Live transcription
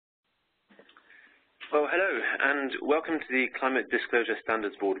Well, hello, and welcome to the Climate Disclosure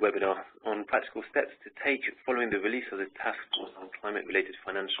Standards Board webinar on practical steps to take following the release of the Task Force on Climate-Related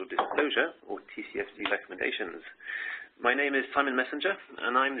Financial Disclosure, or TCFD recommendations. My name is Simon Messenger,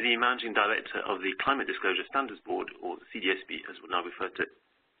 and I'm the Managing Director of the Climate Disclosure Standards Board, or CDSB, as we'll now refer to it.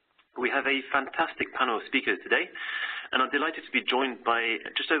 We have a fantastic panel of speakers today, and I'm delighted to be joined by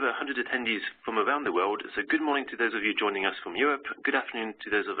just over 100 attendees from around the world. So good morning to those of you joining us from Europe, good afternoon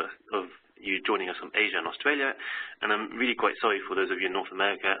to those of you joining us from Asia and Australia, and I'm really quite sorry for those of you in North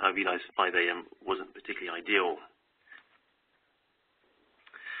America. I realize 5 a.m. wasn't particularly ideal.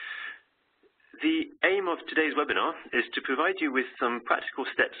 The aim of today's webinar is to provide you with some practical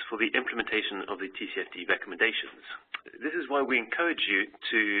steps for the implementation of the TCFD recommendations. This is why we encourage you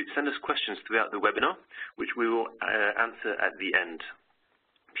to send us questions throughout the webinar, which we will answer at the end.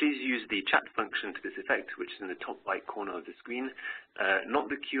 Please use the chat function to this effect, which is in the top right corner of the screen, not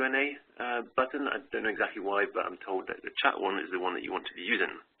the Q&A button. I don't know exactly why, but I'm told that the chat one is the one that you want to be using.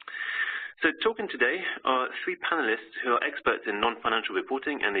 So talking today are three panelists who are experts in non-financial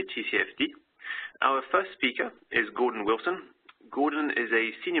reporting and the TCFD. Our first speaker is Gordon Wilson. Gordon is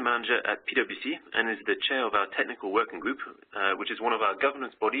a senior manager at PwC and is the chair of our technical working group, which is one of our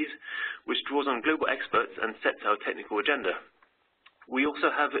governance bodies, which draws on global experts and sets our technical agenda. We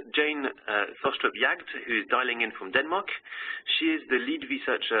also have Jane Thostrup-Jagd, who is dialing in from Denmark. She is the lead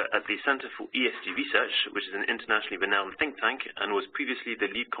researcher at the Center for ESG Research, which is an internationally renowned think tank, and was previously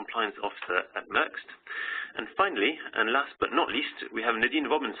the lead compliance officer at Merck. And finally, and last but not least, we have Nadine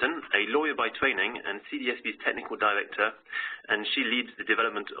Robinson, a lawyer by training and CDSB's technical director, and she leads the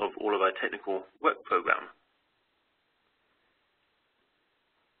development of all of our technical work program.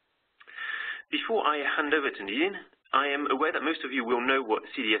 Before I hand over to Nadine, I am aware that most of you will know what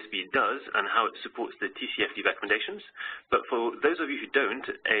CDSB does and how it supports the TCFD recommendations, but for those of you who don't,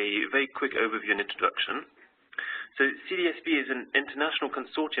 a very quick overview and introduction. So CDSB is an international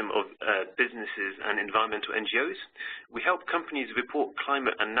consortium of businesses and environmental NGOs. We help companies report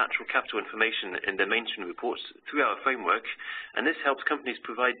climate and natural capital information in their mainstream reports through our framework, and this helps companies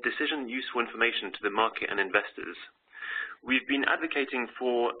provide decision-useful information to the market and investors. We've been advocating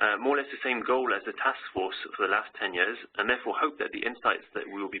for more or less the same goal as the task force for the last 10 years, and therefore hope that the insights that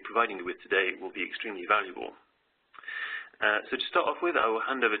we will be providing you with today will be extremely valuable. So to start off with, I will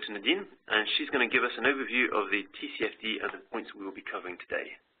hand over to Nadine, and she's going to give us an overview of the TCFD and the points we will be covering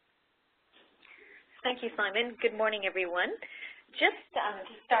today. Thank you, Simon. Good morning, everyone. Just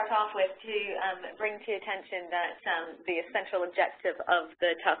to start off with, to bring to your attention that the essential objective of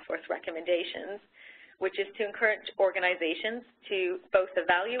the task force recommendations, which is to encourage organizations to both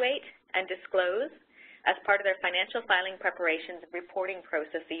evaluate and disclose, as part of their financial filing preparations and reporting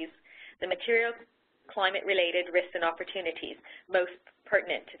processes, the material climate-related risks and opportunities most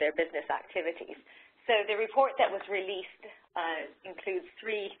pertinent to their business activities. So the report that was released includes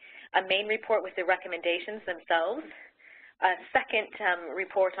a main report with the recommendations themselves, a second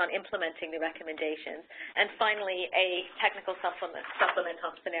report on implementing the recommendations, and finally a technical supplement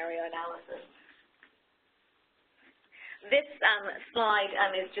on scenario analysis. This slide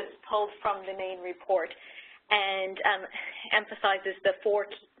is just pulled from the main report and emphasizes the four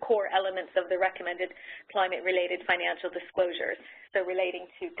core elements of the recommended climate-related financial disclosures, so relating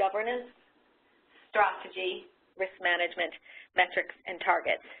to governance, strategy, risk management, metrics, and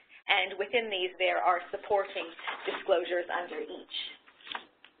targets. And within these, there are supporting disclosures under each.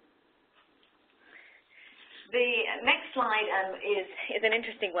 The next slide is an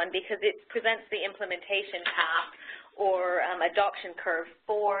interesting one because it presents the implementation path or adoption curve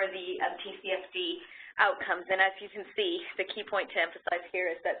for the TCFD outcomes. And as you can see, the key point to emphasize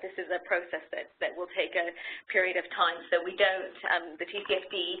here is that this is a process that will take a period of time. So we don't, the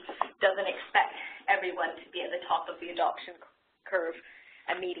TCFD doesn't expect everyone to be at the top of the adoption curve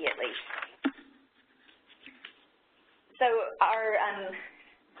immediately. So our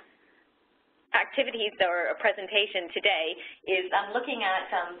activities or presentation today is looking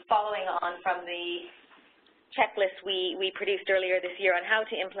at following on from the checklist we produced earlier this year on how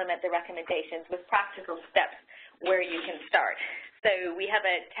to implement the recommendations with practical steps where you can start. So we have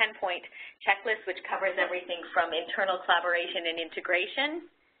a 10-point checklist which covers everything from internal collaboration and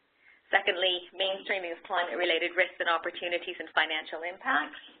integration. Secondly, mainstreaming of climate-related risks and opportunities and financial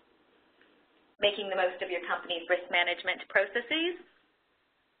impacts. Making the most of your company's risk management processes.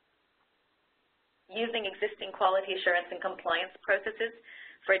 Using existing quality assurance and compliance processes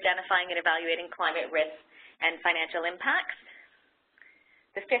for identifying and evaluating climate risks and financial impacts.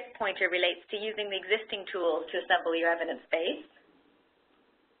 The fifth pointer relates to using the existing tools to assemble your evidence base.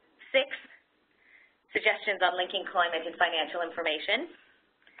 6, suggestions on linking climate and financial information.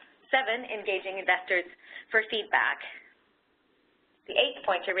 7, engaging investors for feedback. The 8th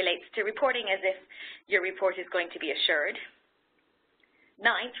pointer relates to reporting as if your report is going to be assured.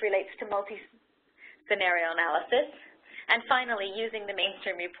 9th relates to multi-scenario analysis. And finally, using the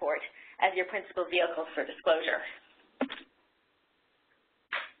mainstream report as your principal vehicle for disclosure.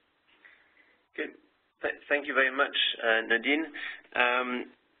 Good. Thank you very much, Nadine.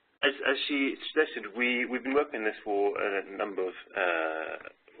 As she suggested, we've been working on this for a number of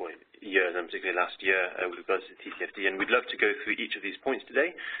years, and particularly last year with regards to TCFD, and we'd love to go through each of these points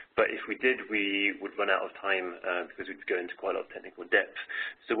today, but if we did, we would run out of time because we'd go into quite a lot of technical depth.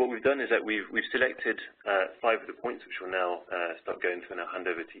 So what we've done is that we've selected 5 of the points, which we'll now start going through, and I'll hand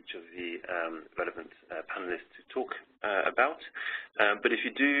over to each of the relevant panelists to talk about. But if you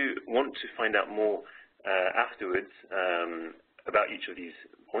do want to find out more afterwards about each of these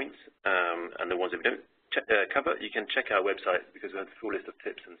points and the ones that we don't cover, you can check our website because we have a full list of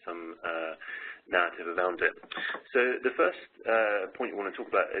tips and some narrative around it. So the first point we want to talk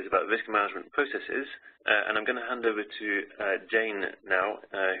about is about risk management processes, and I'm going to hand over to Jane now,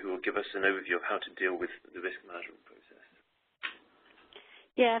 who will give us an overview of how to deal with the risk management process.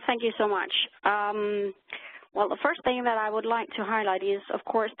 Yeah, thank you so much. Well, the first thing that I would like to highlight is, of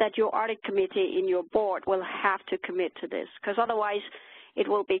course, that your audit committee in your board will have to commit to this, because otherwise it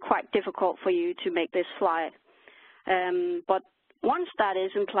will be quite difficult for you to make this fly. But once that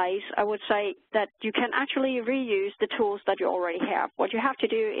is in place, I would say that you can actually reuse the tools that you already have. What you have to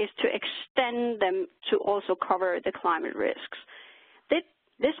do is to extend them to also cover the climate risks.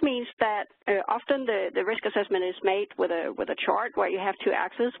 This means that often the risk assessment is made with a chart where you have 2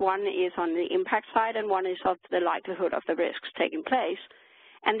 axes. One is on the impact side and one is of the likelihood of the risks taking place.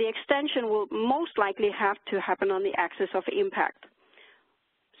 And the extension will most likely have to happen on the axis of impact.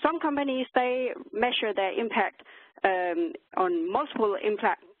 Some companies, they measure their impact on multiple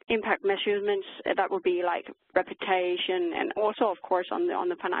impact measurements. That would be like reputation and also, of course, on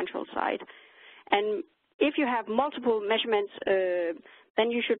the financial side. And if you have multiple measurements, then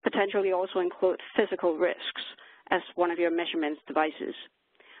you should potentially also include physical risks as one of your measurement devices.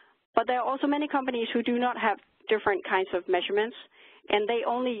 But there are also many companies who do not have different kinds of measurements, and they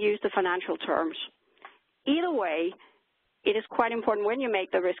only use the financial terms. Either way, it is quite important when you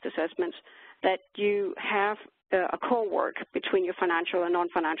make the risk assessments that you have a co-work between your financial and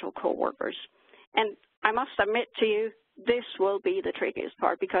non-financial co-workers. And I must admit to you, this will be the trickiest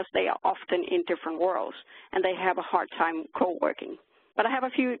part because they are often in different worlds and they have a hard time co-working. But I have a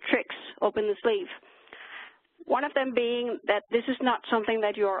few tricks up in the sleeve. One of them being that this is not something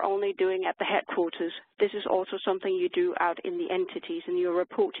that you are only doing at the headquarters. This is also something you do out in the entities, in your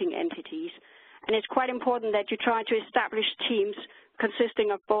reporting entities. And it's quite important that you try to establish teams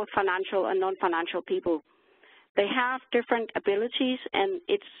consisting of both financial and non-financial people. They have different abilities, and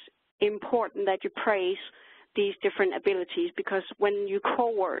it's important that you praise these different abilities because when you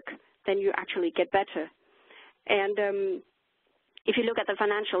co-work, then you actually get better. And if you look at the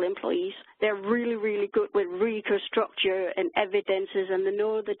financial employees, they're really, really good with recurring structure and evidences, and they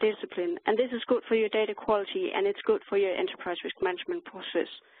know the discipline. And this is good for your data quality, and it's good for your enterprise risk management process.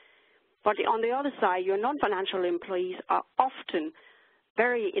 But on the other side, your non-financial employees are often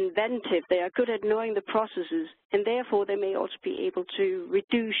very inventive. They are good at knowing the processes, and therefore they may also be able to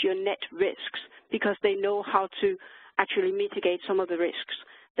reduce your net risks because they know how to actually mitigate some of the risks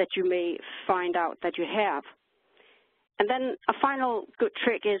that you may find out that you have. And then a final good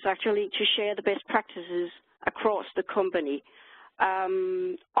trick is actually to share the best practices across the company.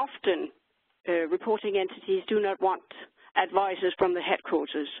 Often, reporting entities do not want advisors from the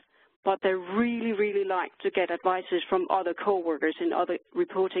headquarters, but they really, really like to get advices from other co-workers in other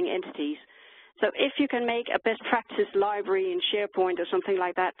reporting entities. So if you can make a best practice library in SharePoint or something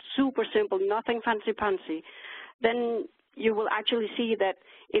like that, super simple, nothing fancy-pantsy, then you will actually see that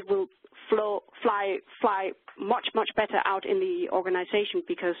it will fly much, much better out in the organization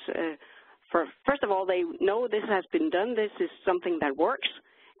because, first of all, they know this has been done, this is something that works,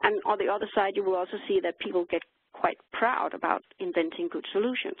 and on the other side, you will also see that people get quite proud about inventing good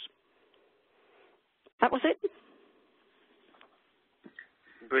solutions. That was it.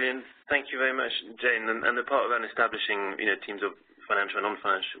 Brilliant. Thank you very much, Jane. And the part around establishing, teams of financial and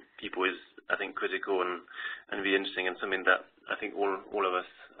non-financial people is, I think, critical and really interesting, and something that I think all of us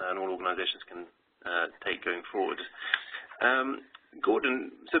and all organisations can take going forward.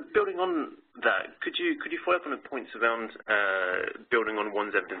 Gordon, so building on that, could you follow up on the points around building on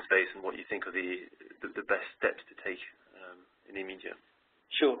one's evidence base and what you think are the best steps to take in the media?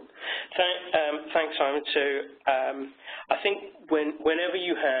 Sure. Thanks, Simon. So I think whenever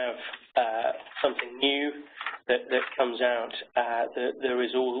you have something new that comes out, there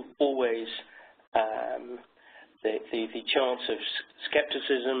is always the chance of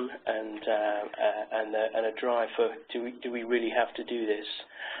skepticism and a drive for do we really have to do this?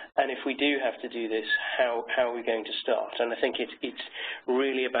 And if we do have to do this, how are we going to start? And I think it's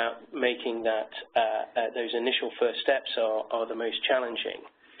really about making that those initial first steps are the most challenging.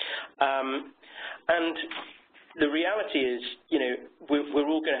 And the reality is, you know, we're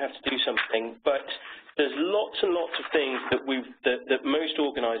all going to have to do something, but there's lots and lots of things that most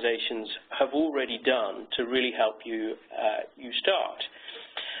organisations have already done to really help you start.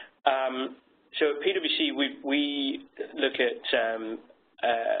 So at PwC, we look at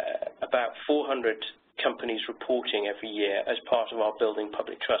about 400 companies reporting every year as part of our Building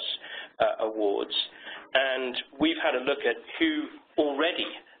Public Trust Awards, and we've had a look at who already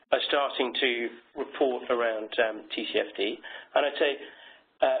are starting to report around TCFD, and I'd say,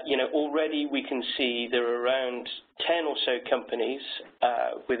 you know, already we can see there are around 10 or so companies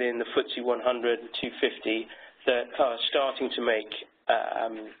within the FTSE 100 and 250 that are starting to make,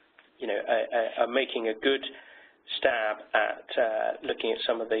 you know, are making a good stab at looking at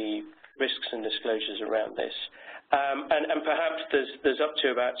some of the risks and disclosures around this. And perhaps there's up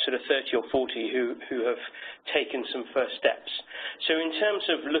to about sort of 30 or 40 who have taken some first steps. So in terms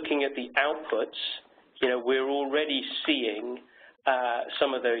of looking at the outputs, you know, we're already seeing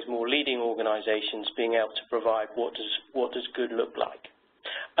some of those more leading organisations being able to provide what does good look like.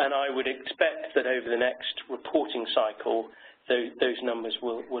 And I would expect that over the next reporting cycle, those numbers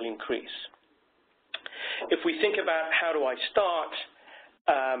will increase. If we think about how do I start,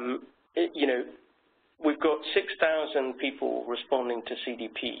 you know, we've got 6,000 people responding to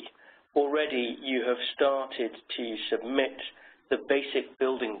CDP. Already you have started to submit the basic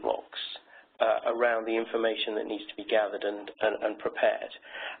building blocks around the information that needs to be gathered and prepared.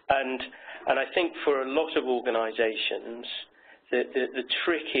 And I think for a lot of organizations, the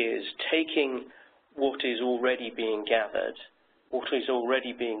trick is taking what is already being gathered, what is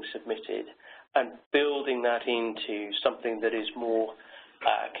already being submitted, and building that into something that is more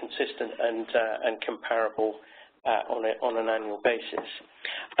consistent and comparable on an annual basis.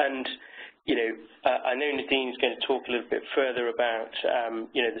 And you know, I know Nadine is going to talk a little bit further about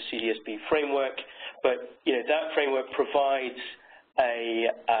you know, the CDSB framework, but you know, that framework provides a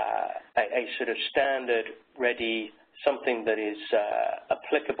sort of standard ready, something that is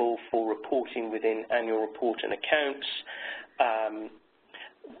applicable for reporting within annual report and accounts,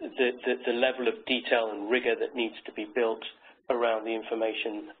 the level of detail and rigor that needs to be built around the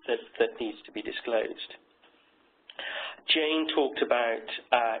information that needs to be disclosed. Jane talked about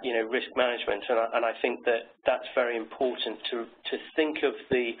you know, risk management, and I think that that's very important to think of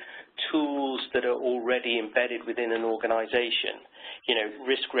the tools that are already embedded within an organization. You know,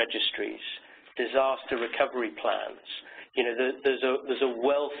 risk registries, disaster recovery plans. You know, there's a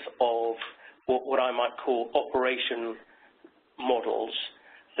wealth of what I might call operation models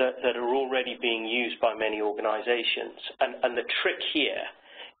that are already being used by many organizations. And the trick here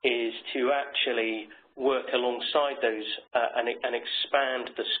is to actually work alongside those and expand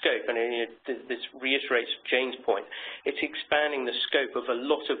the scope. And this reiterates Jane's point. It's expanding the scope of a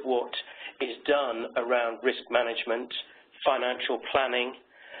lot of what is done around risk management, financial planning,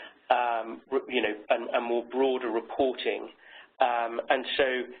 you know, and more broader reporting. And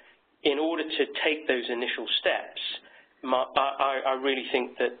so in order to take those initial steps, I really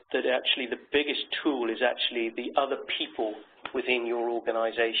think that actually the biggest tool is actually the other people within your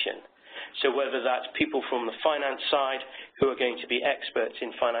organization. So whether that's people from the finance side who are going to be experts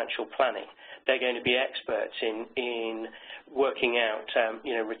in financial planning, they're going to be experts in working out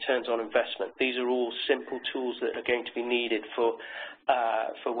you know, returns on investment. These are all simple tools that are going to be needed for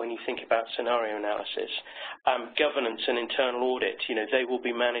when you think about scenario analysis. Governance and internal audit, you know, they will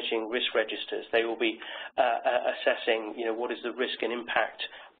be managing risk registers. They will be assessing, you know, what is the risk and impact.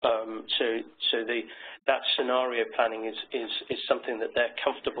 So that scenario planning is something that they're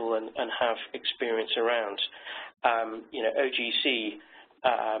comfortable and have experience around. You know, OGC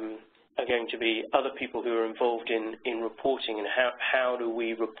are going to be other people who are involved in reporting, and how do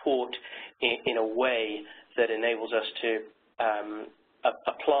we report in a way that enables us to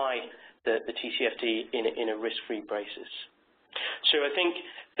apply the TCFD in a risk-free basis. So I think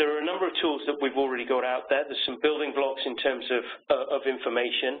there are a number of tools that we've already got out there. There's some building blocks in terms of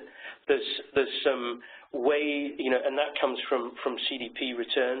information. There's some way, you know, and that comes from CDP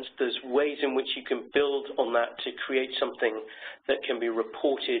returns. There's ways in which you can build on that to create something that can be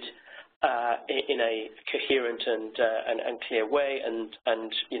reported in a coherent and clear way, and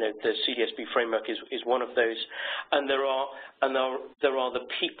the CDSB framework is one of those. And there are the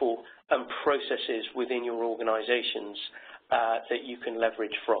people and processes within your organisations that you can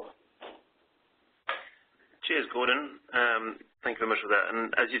leverage from. Cheers, Gordon. Thank you very much for that.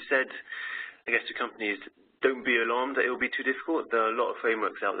 And as you've said, I guess to companies, don't be alarmed that it will be too difficult. There are a lot of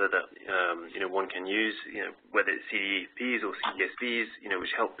frameworks out there that one can use, whether it's CDPs or CDSBs,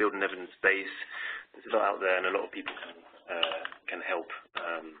 which help build an evidence base. There's a lot out there, and a lot of people can help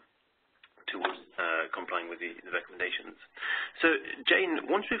towards complying with the recommendations. So, Jane,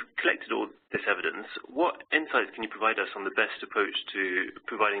 once we've collected all this evidence, what insights can you provide us on the best approach to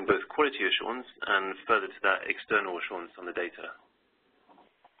providing both quality assurance and, further to that, external assurance on the data?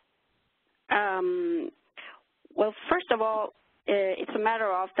 Well, first of all, it's a matter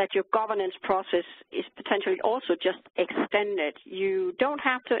of that your governance process is potentially also just extended. You don't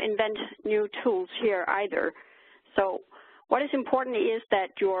have to invent new tools here either. So what is important is that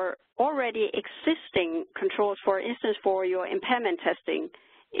your already existing controls, for instance, for your impairment testing,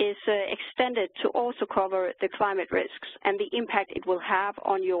 is extended to also cover the climate risks and the impact it will have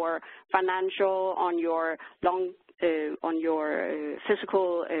on your financial, on your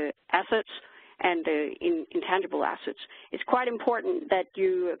physical assets, and intangible assets. It's quite important that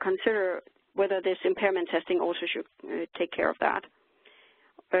you consider whether this impairment testing also should take care of that.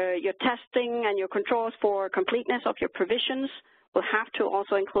 Your testing and your controls for completeness of your provisions will have to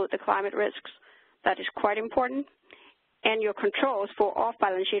also include the climate risks. That is quite important. And your controls for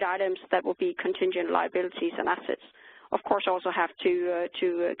off-balance sheet items that will be contingent liabilities and assets, of course, also have to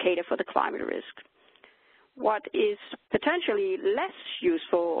cater for the climate risk. What is potentially less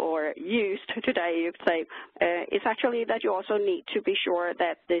useful or used today, you could say, is actually that you also need to be sure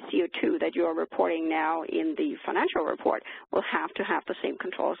that the CO2 that you are reporting now in the financial report will have to have the same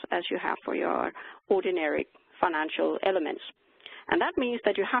controls as you have for your ordinary financial elements. And that means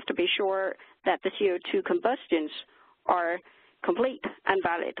that you have to be sure that the CO2 combustions are complete and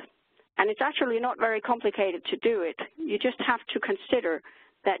valid. And it's actually not very complicated to do it. You just have to consider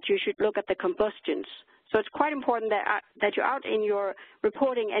that you should look at the combustions. So it's quite important that you're out in your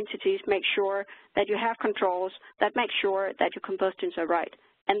reporting entities, make sure that you have controls that make sure that your combustions are right.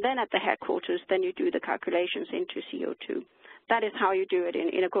 And then at the headquarters, then you do the calculations into CO2. That is how you do it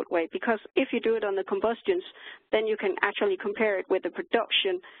in a good way, because if you do it on the combustions, then you can actually compare it with the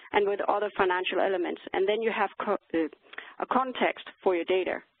production and with other financial elements, and then you have a context for your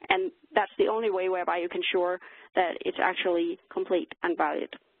data. And that's the only way whereby you can ensure that it's actually complete and valid.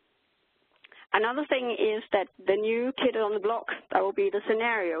 Another thing is that the new kid on the block, that will be the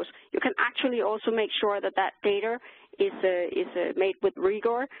scenarios. You can actually also make sure that that data is made with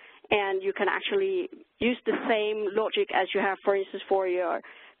rigor, and you can actually use the same logic as you have, for instance, for your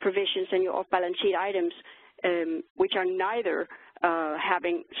provisions and your off-balance sheet items, which are neither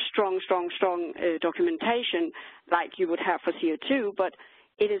having strong documentation like you would have for CO2, but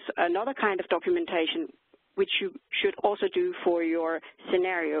it is another kind of documentation which you should also do for your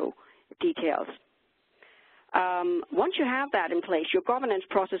scenario details. Once you have that in place, your governance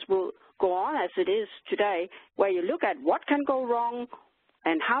process will go on as it is today, where you look at what can go wrong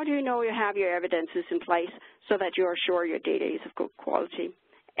and how do you know you have your evidences in place so that you are sure your data is of good quality.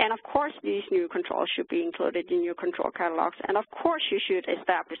 And of course, these new controls should be included in your control catalogs, and of course you should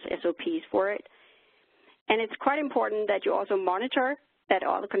establish SOPs for it. And it's quite important that you also monitor that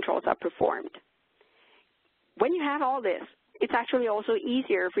all the controls are performed. When you have all this, it's actually also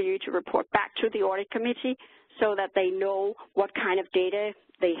easier for you to report back to the audit committee so that they know what kind of data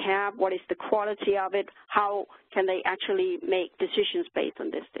they have, what is the quality of it, how can they actually make decisions based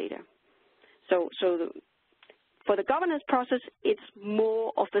on this data. So for the governance process, it's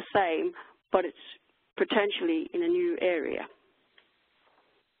more of the same, but it's potentially in a new area.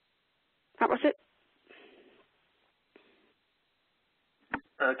 That was it.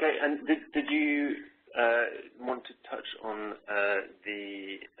 Okay, and did you want to touch on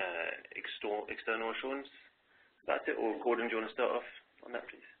the external assurance? That's it, or Gordon, do you want to start off on that,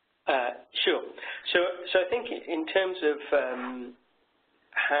 please? Sure. So I think in terms of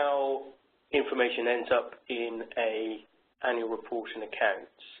how information ends up in a annual report and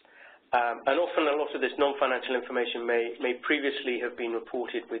accounts, and often a lot of this non-financial information may previously have been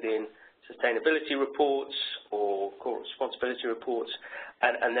reported within sustainability reports or corporate responsibility reports,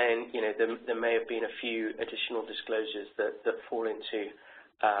 and then there may have been a few additional disclosures that fall into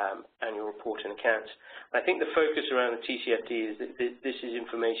annual report and accounts. I think the focus around the TCFD is that this is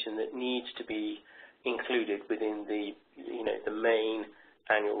information that needs to be included within the main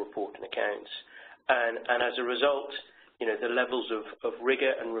annual report and accounts, and as a result, the levels of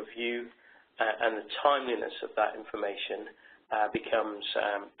rigor and review and the timeliness of that information becomes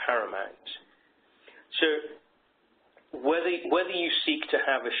paramount. So whether you seek to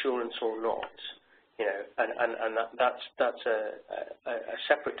have assurance or not, and that's a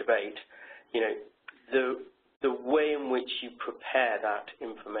separate debate. The way in which you prepare that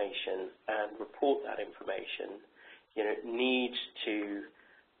information and report that information, needs to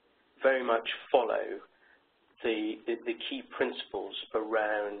very much follow the key principles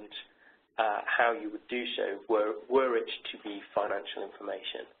around how you would do so were it to be financial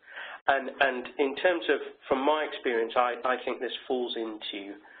information. And in terms of, from my experience, I think this falls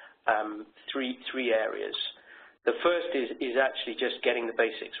into three areas. The first is actually just getting the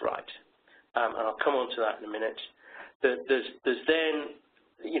basics right, and I'll come on to that in a minute. There's then,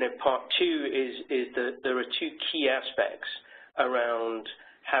 part two is that there are two key aspects around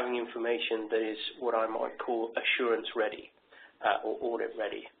having information that is what I might call assurance ready or audit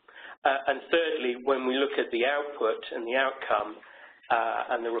ready. And thirdly, when we look at the output and the outcome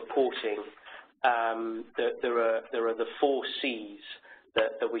and the reporting, there are the 4 C's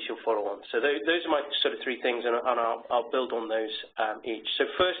that we shall follow on. So those are my sort of 3 things, and I'll build on those each. So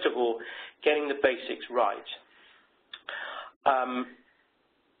first of all, getting the basics right.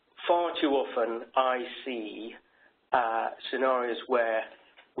 Far too often I see scenarios where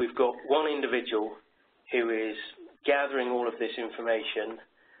we've got one individual who is gathering all of this information.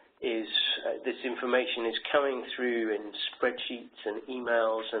 This information is coming through in spreadsheets and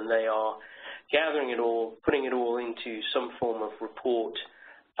emails, and they are gathering it all, putting it all into some form of report,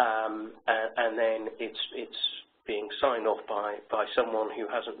 and then it's being signed off by someone who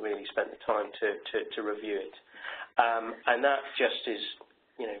hasn't really spent the time to review it. And that just is,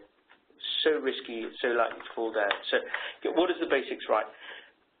 so risky, so likely to fall down. So what is the basics right?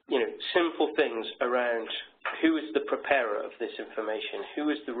 Simple things around who is the preparer of this information, who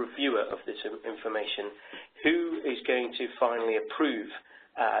is the reviewer of this information, who is going to finally approve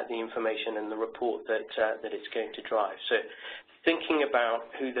the information and the report that it's going to drive. So thinking about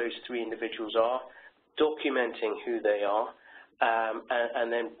who those 3 individuals are, documenting who they are,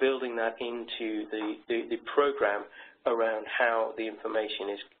 and then building that into the program around how the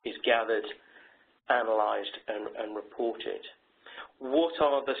information is gathered, analyzed, and reported. What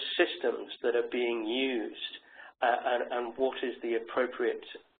are the systems that are being used, and what is the appropriate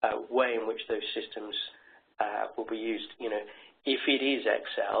way in which those systems will be used? If it is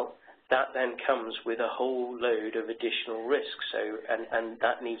Excel, that then comes with a whole load of additional risks. So, and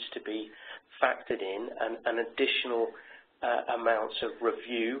that needs to be factored in, and additional amounts of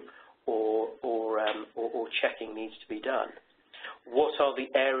review or checking needs to be done. What are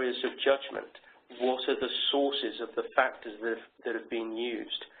the areas of judgment? What are the sources of the factors that have been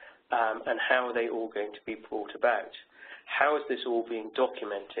used, and how are they all going to be brought about? How is this all being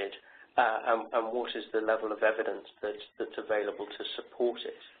documented, and what is the level of evidence that's available to support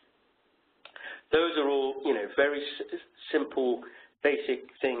it? Those are all, very simple, basic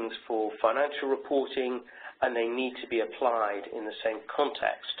things for financial reporting, and they need to be applied in the same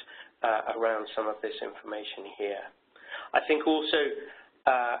context around some of this information here. I think also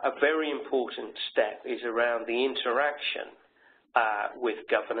a very important step is around the interaction with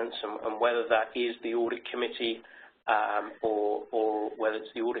governance, and whether that is the audit committee or whether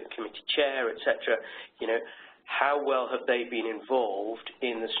it's the audit committee chair, etc. How well have they been involved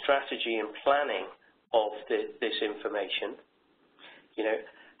in the strategy and planning of this information?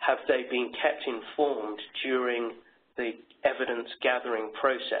 Have they been kept informed during the evidence gathering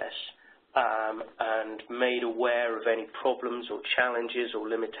process, and made aware of any problems or challenges or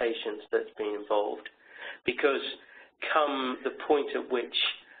limitations that's been involved? Because come the point at which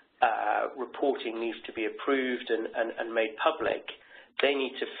reporting needs to be approved and made public, they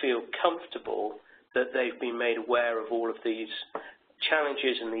need to feel comfortable that they've been made aware of all of these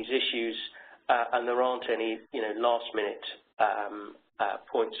challenges and these issues, and there aren't any last-minute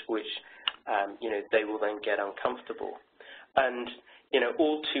points which they will then get uncomfortable. And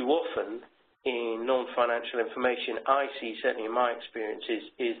all too often in non-financial information, I see, certainly in my experience,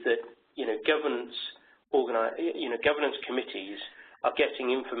 is that governance committees are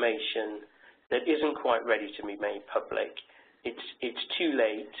getting information that isn't quite ready to be made public. It's too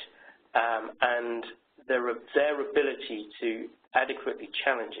late, and their ability to adequately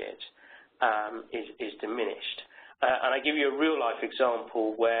challenge it is diminished. And I give you a real-life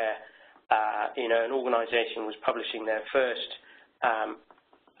example where an organisation was publishing their first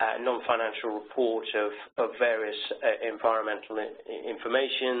non-financial report of various environmental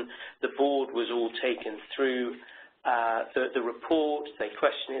information. The board was all taken through the report, they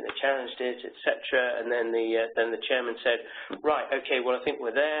questioned it, they challenged it, etc., and then the chairman said, right, okay, well, I think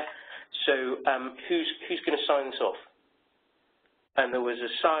we're there, so who's going to sign this off? And there was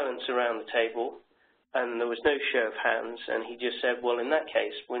a silence around the table, and there was no show of hands, and he just said, well, in that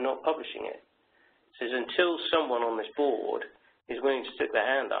case, we're not publishing it. He says, until someone on this board is willing to stick their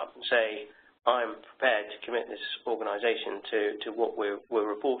hand up and say, I'm prepared to commit this organisation to what we're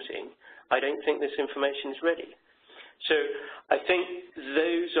reporting, I don't think this information is ready. So I think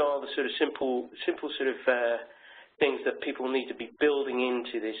those are the sort of simple sort of things that people need to be building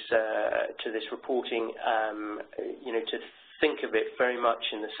into this reporting, you know, to think of it very much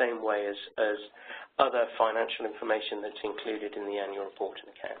in the same way as other financial information that's included in the annual report and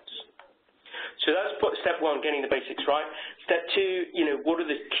accounts. So that's step one, getting the basics right. Step two, you know, what are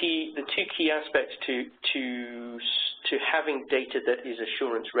the two key aspects to having data that is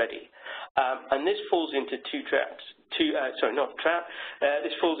assurance ready? And this falls into this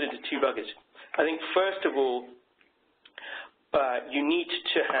falls into two buckets. I think first of all, you need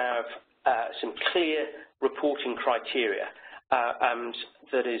to have some clear reporting criteria and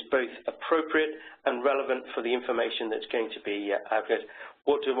that is both appropriate and relevant for the information that's going to be output.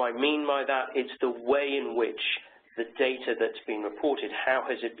 What do I mean by that? It's the way in which the data that's been reported, how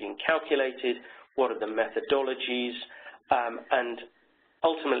has it been calculated, what are the methodologies, and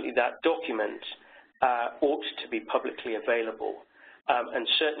ultimately that document ought to be publicly available. And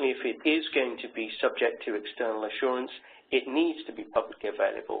certainly if it is going to be subject to external assurance, it needs to be publicly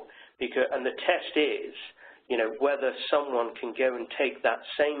available. And the test is, you know, whether someone can go and take that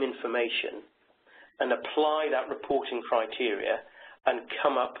same information and apply that reporting criteria and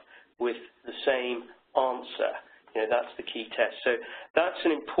come up with the same answer. You know, that's the key test. So that's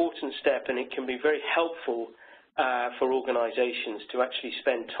an important step, and it can be very helpful for organisations to actually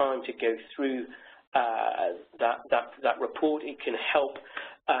spend time to go through that report. It can help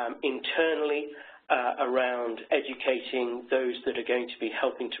internally around educating those that are going to be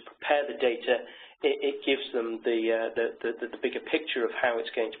helping to prepare the data. It gives them the bigger picture of how it's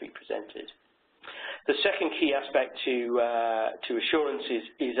going to be presented. The second key aspect to assurance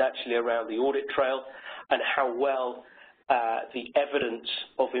is actually around the audit trail and how well the evidence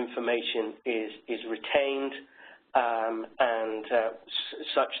of information is retained and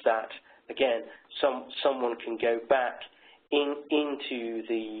such that, again, someone can go back into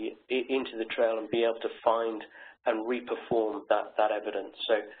the trail and be able to find and reperform that evidence.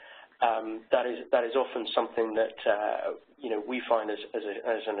 So that is often something that you know, we find as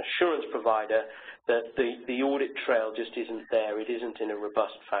an assurance provider, that the audit trail just isn't there. It isn't in a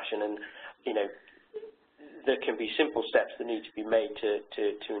robust fashion, and you know, there can be simple steps that need to be made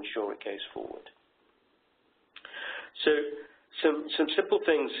to ensure it goes forward. So some simple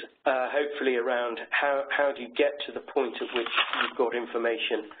things, hopefully, around how do you get to the point at which you've got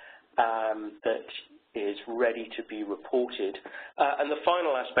information that is ready to be reported. And the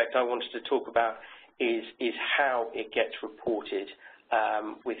final aspect I wanted to talk about is how it gets reported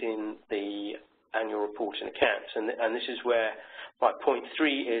within the annual report and accounts. And this is where my point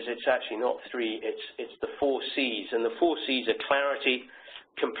 3 is. It's actually not 3, it's the 4 C's. And the 4 C's are clarity,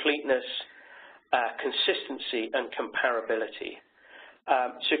 completeness, consistency, and comparability.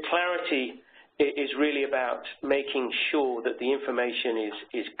 So clarity is really about making sure that the information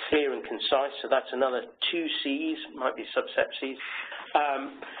is clear and concise. So that's another 2 C's, might be subset C's.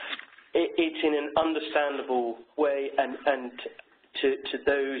 It's in an understandable way, and to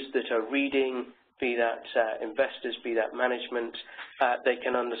those that are reading, be that investors, be that management, they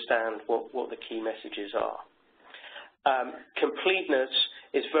can understand what the key messages are. Completeness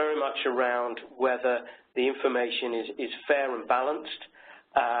is very much around whether the information is fair and balanced.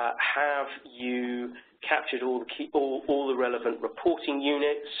 Have you captured all the relevant reporting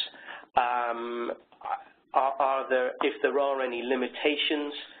units? If there are any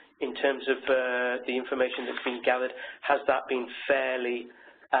limitations in terms of the information that's been gathered, has that been fairly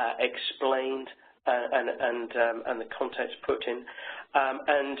explained and the context put in?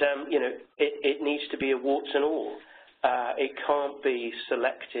 You know, it needs to be a warts and all. It can't be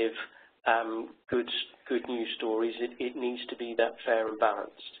selective good news stories. It needs to be that fair and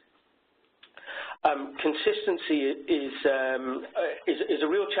balanced. Consistency is a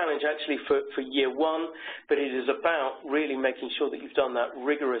real challenge actually for year 1, but it is about really making sure that you've done that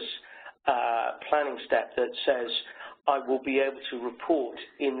rigorous planning step that says, I will be able to report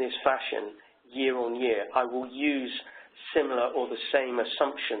in this fashion year on year. I will use similar or the same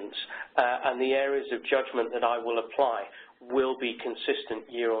assumptions, and the areas of judgment that I will apply will be consistent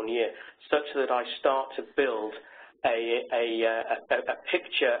year on year, such that I start to build a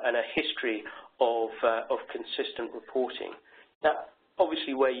picture and a history of consistent reporting. Now,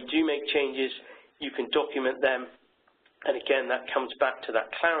 obviously, where you do make changes, you can document them, and again, that comes back to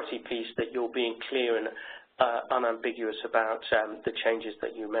that clarity piece that you're being clear and unambiguous about the changes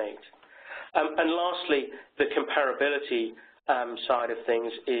that you made. And lastly, the comparability side of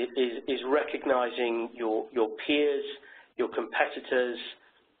things is recognizing your peers, your competitors,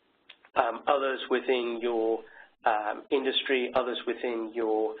 others within your industry, others within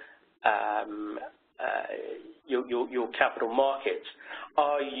your capital markets.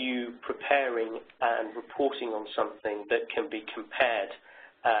 Are you preparing and reporting on something that can be compared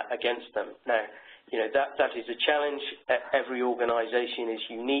against them? Now, you know, that is a challenge. Every organization is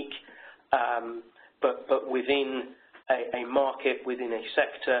unique, but within a market, within a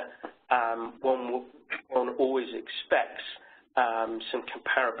sector, one always expects some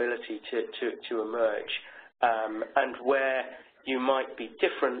comparability to emerge. And where you might be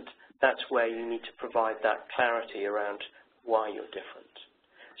different, that's where you need to provide that clarity around why you're different.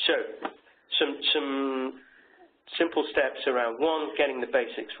 So, some simple steps around: 1, getting the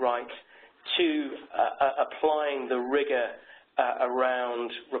basics right; 2, applying the rigor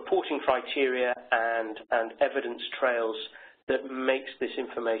around reporting criteria and evidence trails that makes this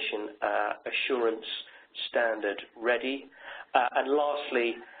information assurance standard ready; and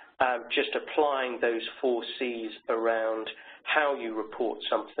lastly, just applying those 4 C's around how you report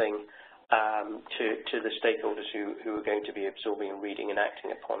something to the stakeholders who are going to be absorbing and reading and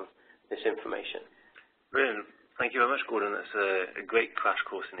acting upon this information. Brilliant. Thank you very much, Gordon. That's a great crash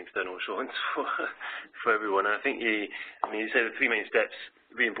course in external assurance for everyone. And I think you say the 3 main steps,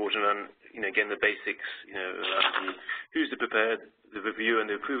 really important, and again the basics, around who's the prepared, the review and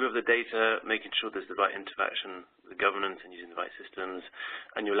the approver of the data, making sure there's the right interaction, the governance, and using the right systems,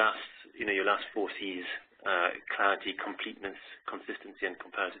 and your last 4 C's. Clarity, completeness, consistency, and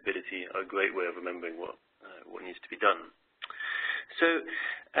comparability are a great way of remembering what needs to be done. So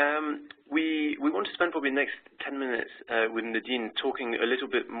we want to spend probably the next 10 minutes with Nadine talking a little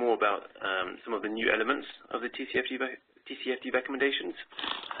bit more about some of the new elements of the TCFD recommendations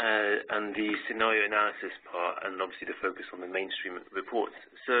and the scenario analysis part, and obviously the focus on the mainstream reports.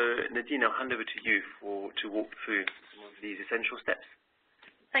 So Nadine, I'll hand over to you to walk through some of these essential steps.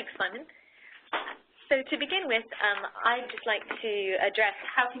 Thanks, Simon. So to begin with, I'd just like to address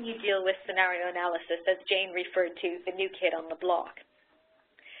how can you deal with scenario analysis, as Jane referred to, the new kid on the block.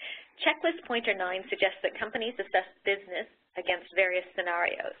 Checklist pointer 9 suggests that companies assess business against various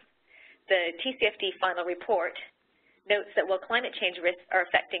scenarios. The TCFD final report notes that while climate change risks are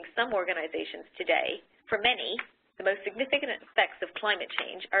affecting some organizations today, for many, the most significant effects of climate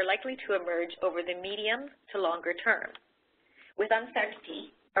change are likely to emerge over the medium to longer term, with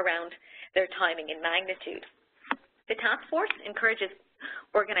uncertainty around their timing and magnitude. The task force encourages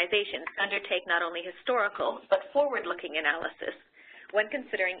organizations to undertake not only historical but forward-looking analysis when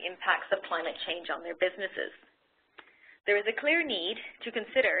considering impacts of climate change on their businesses. There is a clear need to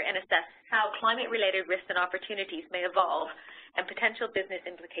consider and assess how climate-related risks and opportunities may evolve and potential business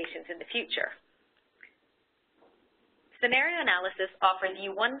implications in the future. Scenario analysis offers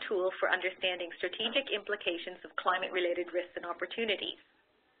you one tool for understanding strategic implications of climate-related risks and opportunities.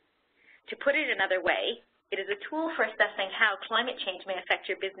 To put it another way, it is a tool for assessing how climate change may affect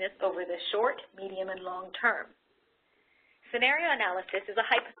your business over the short, medium, and long term. Scenario analysis is a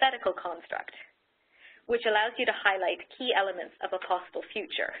hypothetical construct, which allows you to highlight key elements of a possible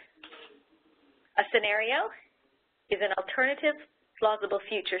future. A scenario is an alternative, plausible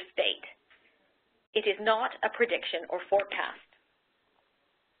future state. It is not a prediction or forecast.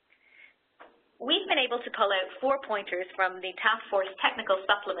 We've been able to pull out 4 pointers from the Task Force Technical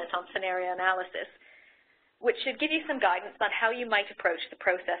Supplement on Scenario Analysis, which should give you some guidance on how you might approach the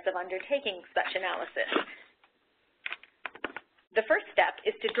process of undertaking such analysis. The first step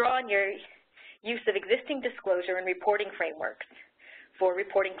is to draw on your use of existing disclosure and reporting frameworks for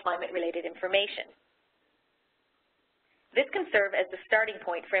reporting climate-related information. This can serve as the starting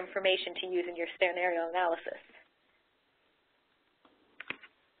point for information to use in your scenario analysis.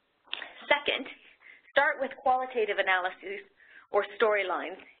 Second, start with qualitative analyses or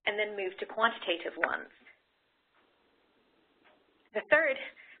storylines and then move to quantitative ones. The third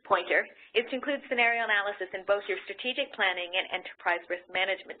pointer is to include scenario analysis in both your strategic planning and enterprise risk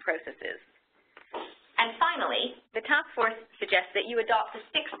management processes. And finally, the task force suggests that you adopt a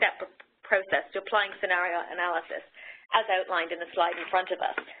 6-step process to applying scenario analysis, as outlined in the slide in front of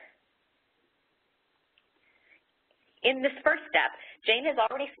us. In this first step, Jane has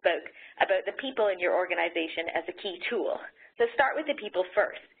already spoke about the people in your organization as a key tool. So start with the people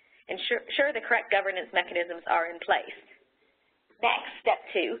first. Ensure the correct governance mechanisms are in place. Next, step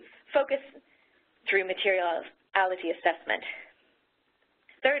 2, focus through materiality assessment.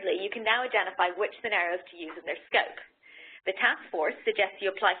 Thirdly, you can now identify which scenarios to use in their scope. The task force suggests you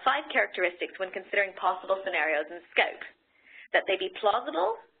apply 5 characteristics when considering possible scenarios in scope: that they be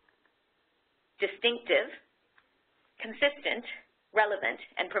plausible, distinctive, consistent, relevant,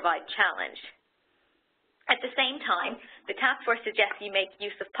 and provide challenge. At the same time, the task force suggests you make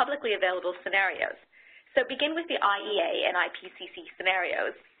use of publicly available scenarios. So begin with the IEA and IPCC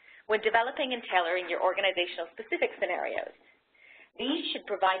scenarios when developing and tailoring your organizational specific scenarios. These should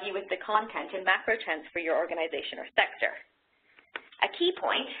provide you with the content and macro trends for your organization or sector. A key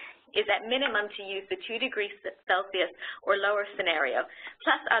point is at minimum to use the 2 degrees Celsius or lower scenario,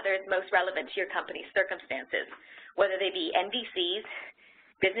 plus others most relevant to your company's circumstances, whether they be NDCs,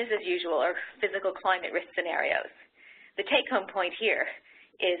 business as usual, or physical climate risk scenarios. The take-home point here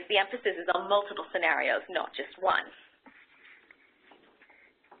is the emphasis is on multiple scenarios, not just one.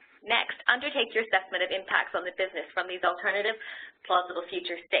 Next, undertake your assessment of impacts on the business from these alternative, plausible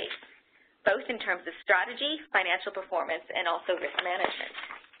future states, both in terms of strategy, financial performance, and also risk management.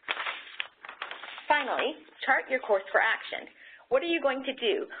 Finally, chart your course for action. What are you going to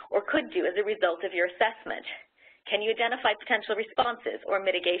do or could do as a result of your assessment? Can you identify potential responses or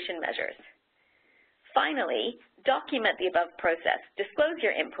mitigation measures? Finally, document the above process. Disclose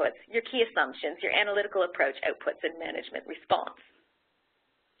your inputs, your key assumptions, your analytical approach, outputs, and management response.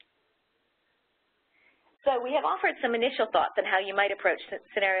 So we have offered some initial thoughts on how you might approach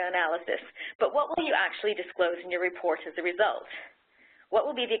scenario analysis, but what will you actually disclose in your report as a result? What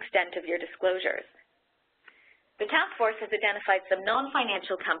will be the extent of your disclosures? The task force has identified some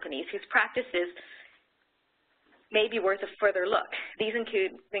non-financial companies whose practices may be worth a further look. These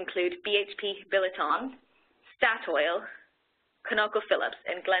include BHP Billiton, Statoil, ConocoPhillips,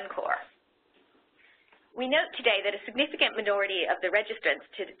 and Glencore. We note today that a significant minority of the registrants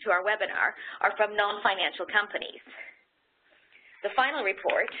to our webinar are from non-financial companies. The final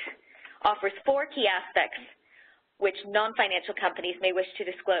report offers 4 key aspects which non-financial companies may wish to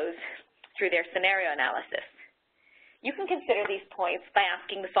disclose through their scenario analysis. You can consider these points by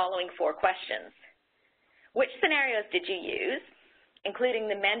asking the following 4 questions. Which scenarios did you use, including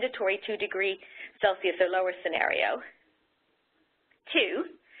the mandatory 2 degree Celsius or lower scenario?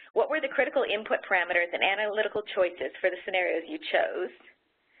 2, what were the critical input parameters and analytical choices for the scenarios you chose?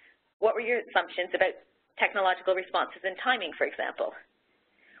 What were your assumptions about technological responses and timing, for example?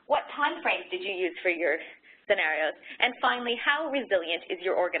 What time frames did you use for your scenarios? And finally, how resilient is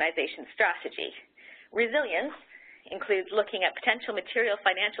your organization's strategy? Resilience includes looking at potential material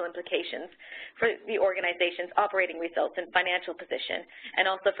financial implications for the organization's operating results and financial position, and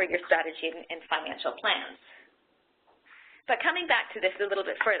also for your strategy and financial plans. But coming back to this a little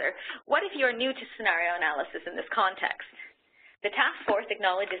bit further, what if you're new to scenario analysis in this context? The task force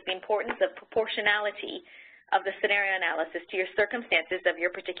acknowledges the importance of proportionality of the scenario analysis to your circumstances of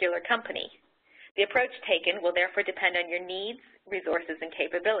your particular company. The approach taken will therefore depend on your needs, resources, and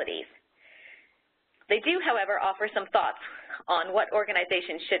capabilities. They do, however, offer some thoughts on what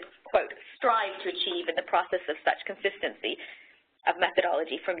organizations should, quote, strive to achieve in the process of such consistency of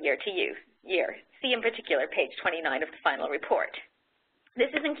methodology from year to year. See in particular page 29 of the final report. This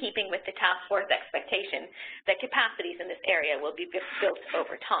is in keeping with the task force expectation that capacities in this area will be built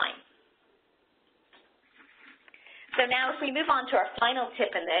over time. So now if we move on to our final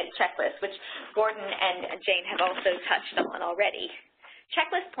tip in the checklist, which Gordon and Jane have also touched on already.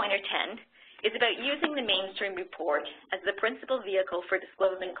 Checklist pointer 10 is about using the mainstream report as the principal vehicle for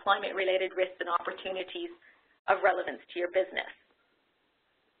disclosing climate-related risks and opportunities of relevance to your business.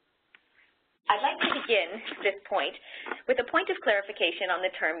 I'd like to begin this point with a point of clarification on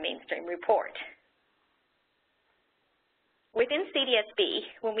the term mainstream report. Within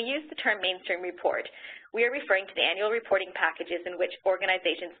CDSB, when we use the term mainstream report, we are referring to the annual reporting packages in which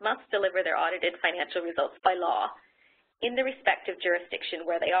organizations must deliver their audited financial results by law in the respective jurisdiction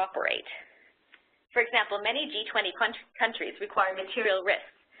where they operate. For example, many G20 countries require material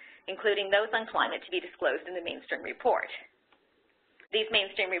risks, including those on climate, to be disclosed in the mainstream report. These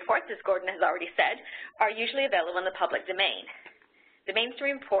mainstream reports, as Gordon has already said, are usually available in the public domain. The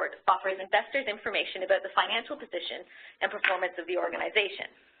mainstream report offers investors information about the financial position and performance of the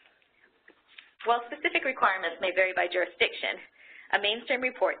organization. While specific requirements may vary by jurisdiction, a mainstream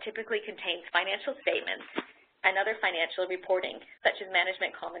report typically contains financial statements and other financial reporting, such as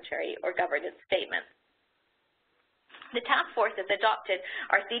management commentary or governance statements. The task force has adopted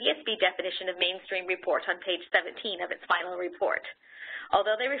our CDSB definition of mainstream report on page 17 of its final report.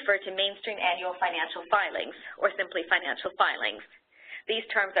 Although they refer to mainstream annual financial filings, or simply financial filings, these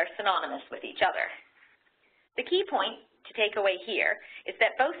terms are synonymous with each other. The key point to take away here is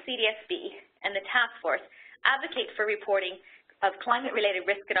that both CDSB and the task force advocate for reporting of climate-related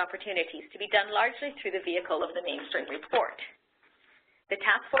risk and opportunities to be done largely through the vehicle of the mainstream report. The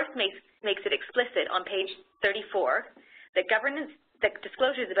task force makes it explicit on page 34 that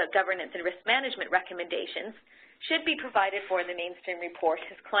disclosures about governance and risk management recommendations should be provided for in the mainstream report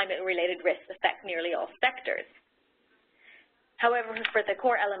as climate-related risks affect nearly all sectors. However, for the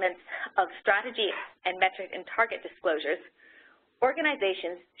core elements of strategy and metric and target disclosures,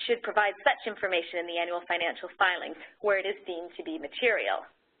 organizations should provide such information in the annual financial filings where it is deemed to be material.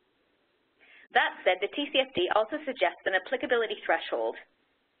 That said, the TCFD also suggests an applicability threshold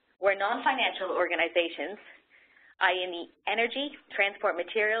where non-financial organizations, i.e. in the energy, transport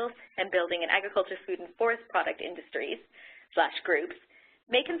materials, and building and agriculture, food and forest product industries / groups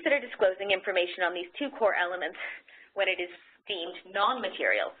may consider disclosing information on these two core elements when it is deemed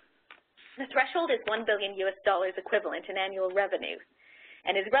non-material. The threshold is $1 billion equivalent in annual revenue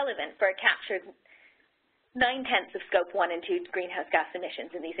and is relevant for a captured 9/10 of Scope 1 and 2 greenhouse gas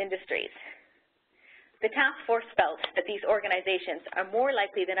emissions in these industries. The task force felt that these organizations are more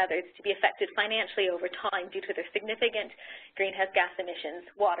likely than others to be affected financially over time due to their significant greenhouse gas emissions,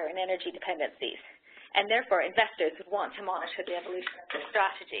 water, and energy dependencies, and therefore investors would want to monitor the evolution of their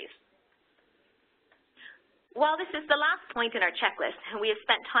strategies. While this is the last point in our checklist, and we have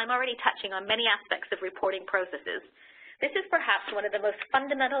spent time already touching on many aspects of reporting processes, this is perhaps one of the most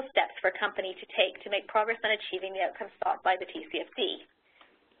fundamental steps for a company to take to make progress on achieving the outcomes sought by the TCFD.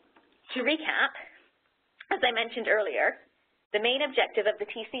 To recap, as I mentioned earlier, the main objective of the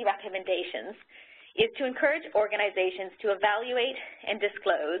TC recommendations is to encourage organizations to evaluate and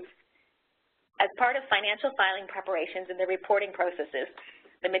disclose, as part of financial filing preparations and the reporting processes,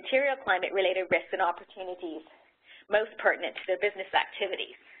 the material climate-related risks and opportunities most pertinent to their business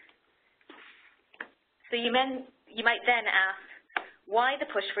activities. So you might then ask, why the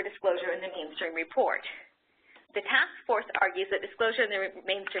push for disclosure in the mainstream report? The task force argues that disclosure in the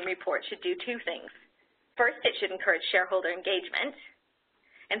mainstream report should do two things. First, it should encourage shareholder engagement,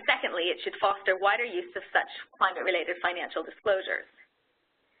 and secondly, it should foster wider use of such climate-related financial disclosures.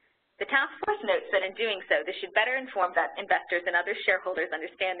 The task force notes that in doing so, this should better inform that investors and other shareholders'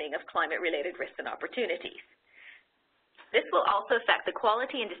 understanding of climate-related risks and opportunities. This will also affect the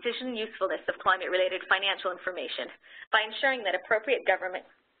quality and decision usefulness of climate-related financial information by ensuring that appropriate appropriate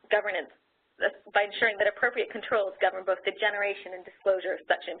controls govern both the generation and disclosure of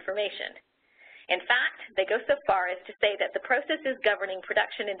such information. In fact, they go so far as to say that the processes governing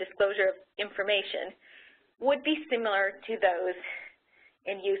production and disclosure of information would be similar to those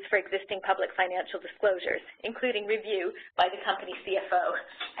in use for existing public financial disclosures, including review by the company CFO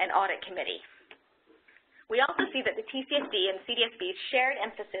and audit committee. We also see that the TCFD and CDSB's shared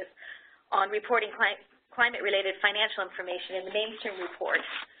emphasis on reporting climate-related financial information in the mainstream report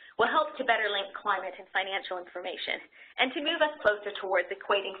will help to better link climate and financial information and to move us closer towards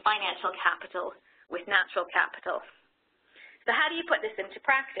equating financial capital with natural capital. So how do you put this into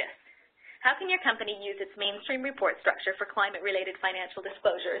practice? How can your company use its mainstream report structure for climate-related financial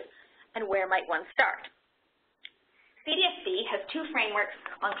disclosures, and where might one start? CDSB has two frameworks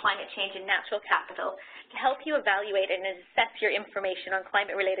on climate change and natural capital to help you evaluate and assess your information on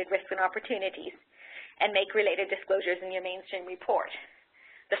climate-related risks and opportunities and make related disclosures in your mainstream report.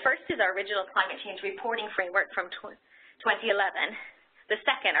 The first is our original climate change reporting framework from 2011. The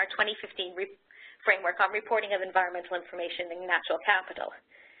second, our 2015 framework on reporting of environmental information and natural capital.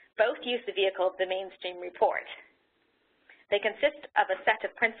 Both use the vehicle of the mainstream report. They consist of a set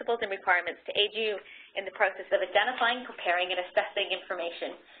of principles and requirements to aid you in the process of identifying, preparing, and assessing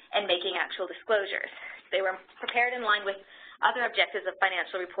information and making actual disclosures. They were prepared in line with other objectives of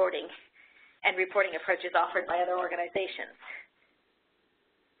financial reporting and reporting approaches offered by other organizations.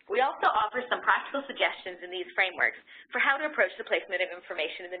 We also offer some practical suggestions in these frameworks for how to approach the placement of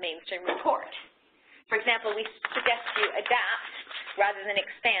information in the mainstream report. For example, we suggest you adapt rather than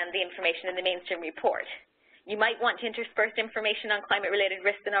expand the information in the mainstream report. You might want to intersperse information on climate-related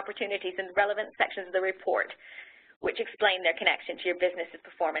risks and opportunities in relevant sections of the report, which explain their connection to your business's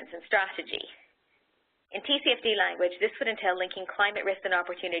performance and strategy. In TCFD language, this would entail linking climate risks and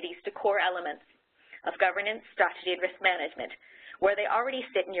opportunities to core elements of governance, strategy, and risk management, where they already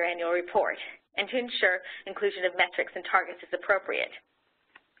sit in your annual report, and to ensure inclusion of metrics and targets is appropriate.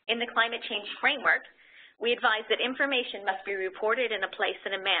 In the climate change framework, we advise that information must be reported in a place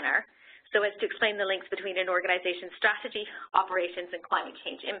and a manner so as to explain the links between an organization's strategy, operations, and climate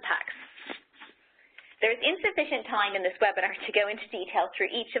change impacts. There is insufficient time in this webinar to go into detail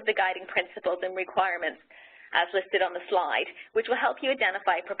through each of the guiding principles and requirements as listed on the slide, which will help you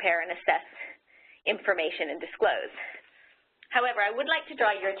identify, prepare, and assess information and disclose. However, I would like to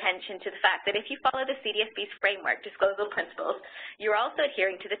draw your attention to the fact that if you follow the CDSB's framework disclosure principles, you're also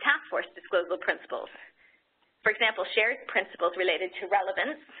adhering to the task force disclosure principles. For example, shared principles related to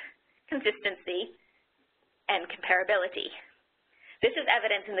relevance, consistency, and comparability. This is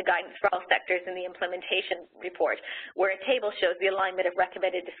evident in the guidance for all sectors in the implementation report, where a table shows the alignment of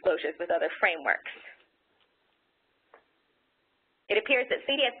recommended disclosures with other frameworks. It appears that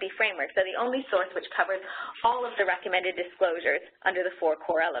CDSB frameworks are the only source which covers all of the recommended disclosures under the 4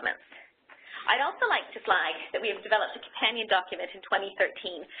 core elements. I'd also like to flag that we have developed a companion document in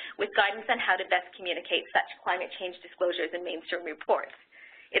 2013 with guidance on how to best communicate such climate change disclosures in mainstream reports.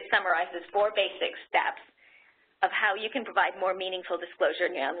 It summarizes 4 basic steps of how you can provide more meaningful disclosure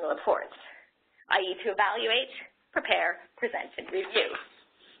in your annual reports, i.e. to evaluate, prepare, present, and review.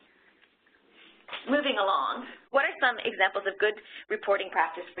 Moving along, what are some examples of good reporting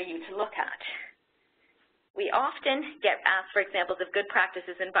practice for you to look at? We often get asked for examples of good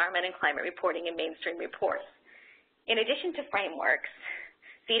practices in environment and climate reporting in mainstream reports. In addition to frameworks,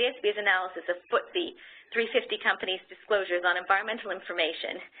 CDSB's analysis of FTSE 350 companies' disclosures on environmental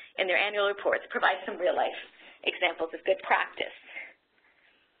information in their annual reports provides some real-life examples of good practice.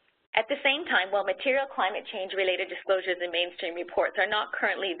 At the same time, while material climate change-related disclosures in mainstream reports are not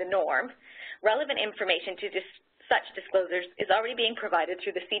currently the norm, relevant information to such disclosures is already being provided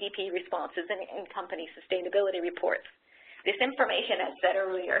through the CDP responses in company sustainability reports. This information, as said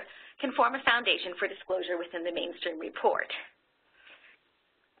earlier, can form a foundation for disclosure within the mainstream report.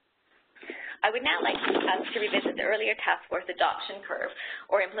 I would now like us to revisit the earlier task force adoption curve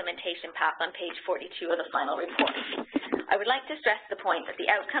or implementation path on page 42 of the final report. I would like to stress the point that the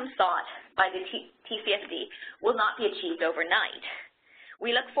outcome sought by the TCFD will not be achieved overnight.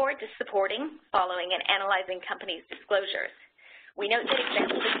 We look forward to supporting, following, and analyzing companies' disclosures. We note that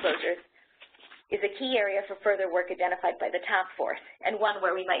example disclosures is a key area for further work identified by the task force, and one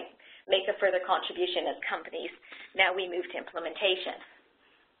where we might make a further contribution as companies now we move to implementation.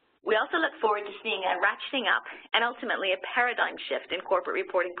 We also look forward to seeing a ratcheting up and ultimately a paradigm shift in corporate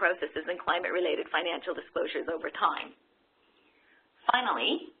reporting processes and climate-related financial disclosures over time.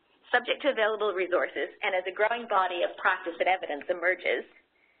 Finally, subject to available resources and as a growing body of practice and evidence emerges,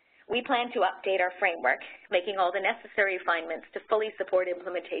 we plan to update our framework, making all the necessary refinements to fully support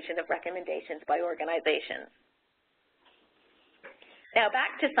implementation of recommendations by organizations. Now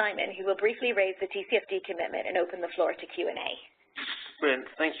back to Simon, who will briefly raise the TCFD commitment and open the floor to Q&A. Brilliant.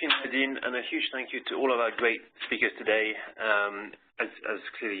 Thank you, Nadine, and a huge thank you to all of our great speakers today. As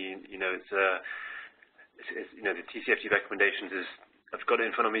clearly you know, the TCFD recommendations I've got it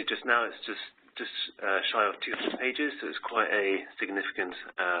in front of me just now. It's just shy of 200 pages, so it's quite a significant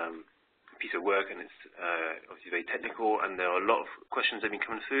piece of work, and it's obviously very technical, and there are a lot of questions that have been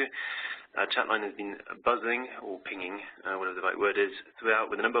coming through. Chat line has been buzzing or pinging, whatever the right word is, throughout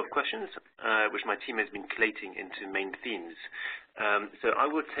with a number of questions, which my team has been collating into main themes. So I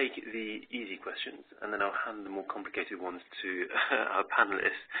will take the easy questions, and then I'll hand the more complicated ones to our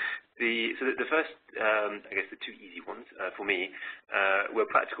panelists. So the first, I guess the 2 easy ones for me were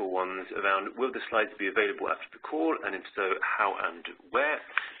practical ones around, will the slides be available after the call, and if so, how and where?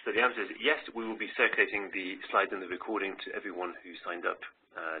 So the answer is yes, we will be circulating the slides and the recording to everyone who signed up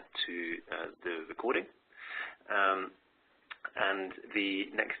to the recording. And the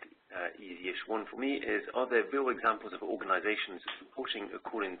next easy-ish one for me is, are there real examples of organizations reporting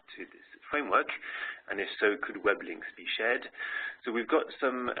according to this framework, and if so, could web links be shared? So we've got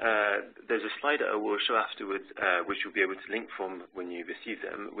some, there's a slide I will show afterwards, which you'll be able to link from when you receive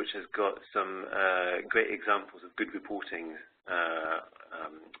them, which has got some great examples of good reporting,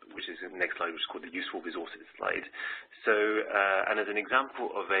 which is the next slide, which is called the useful resources slide. So, and as an example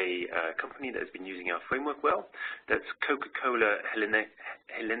of a company that has been using our framework well, that's Coca-Cola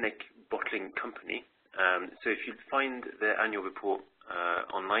Hellenic Bottling Company. So if you find their annual report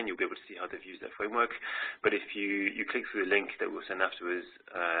online, you'll be able to see how they've used their framework. But if you click through the link that we'll send afterwards,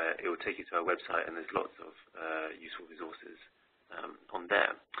 it will take you to our website, and there's lots of useful resources on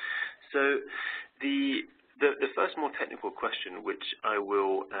there. So the first more technical question, which I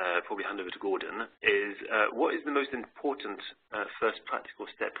will probably hand over to Gordon, is what is the most important first practical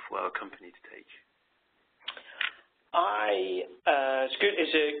step for our company to take?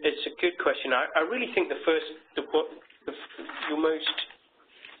 It's a good question. I really think your most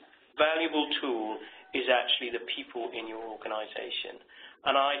valuable tool is actually the people in your organization.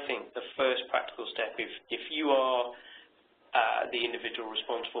 And I think the first practical step, if you are the individual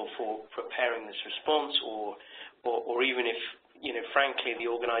responsible for preparing this response, or even if, frankly, the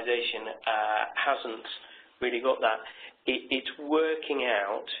organization hasn't really got that, it's working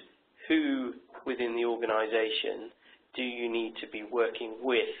out who within the organization do you need to be working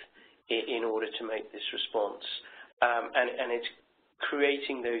with in order to make this response? And it's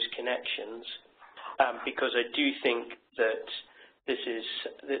creating those connections, because I do think that this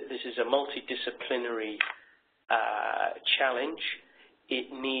is a multidisciplinary challenge.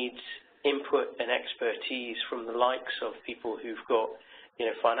 It needs input and expertise from the likes of people who've got,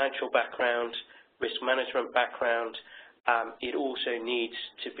 financial background, risk management background. It also needs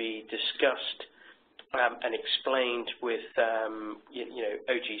to be discussed and explained with,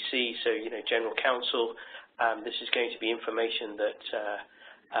 OGC, so General Counsel. This is going to be information that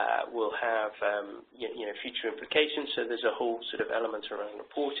will have future implications. So there's a whole sort of element around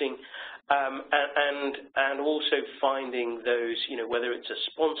reporting, and also finding those, whether it's a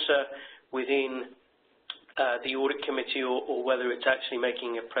sponsor within the audit committee or whether it's actually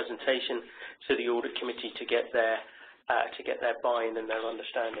making a presentation to the audit committee to get their buy-in and their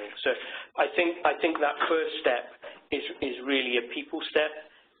understanding. So I think that first step is really a people step,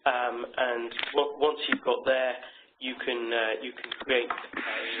 and once you've got there, you can create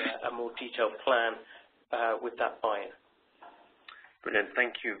a more detailed plan with that buy-in. Brilliant.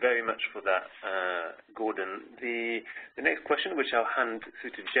 Thank you very much for that, Gordon. The next question, which I'll hand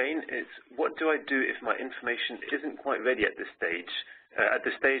through to Jane, is what do I do if my information isn't quite ready at this stage, at the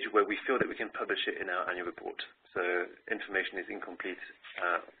stage where we feel that we can publish it in our annual report? So information is incomplete.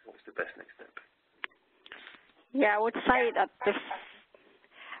 What's the best next step? Yeah, I would say that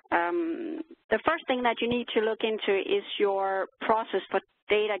the first thing that you need to look into is your process for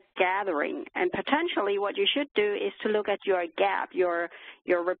data gathering, and potentially what you should do is to look at your gap, your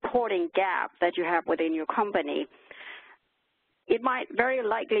reporting gap that you have within your company. It might very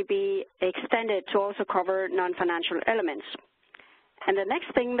likely be extended to also cover non-financial elements. And the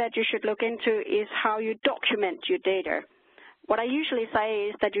next thing that you should look into is how you document your data. What I usually say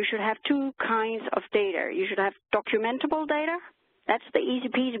is that you should have two kinds of data. You should have documentable data. That's the easy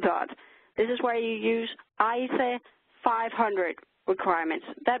peasy part. This is where you use ISA 500 requirements.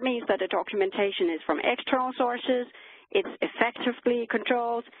 That means that the documentation is from external sources, it's effectively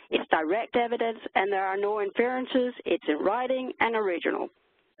controlled, it's direct evidence, and there are no inferences, it's in writing and original.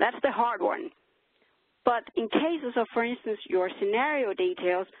 That's the hard one. But in cases of, for instance, your scenario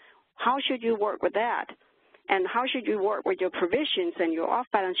details, how should you work with that? And how should you work with your provisions and your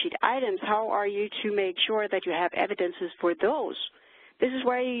off-balance sheet items? How are you to make sure that you have evidences for those? This is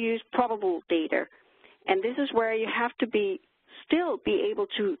where you use probable data. And this is where you have to still be able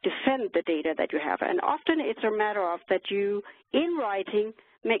to defend the data that you have. And often it's a matter of that you, in writing,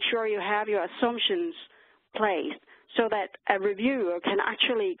 make sure you have your assumptions placed so that a reviewer can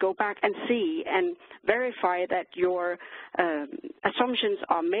actually go back and see and verify that your assumptions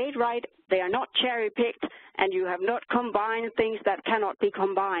are made right, they are not cherry-picked, and you have not combined things that cannot be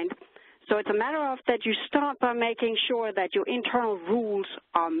combined. So it's a matter of that you start by making sure that your internal rules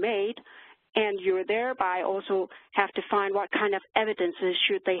are made, and you thereby also have to find what kind of evidences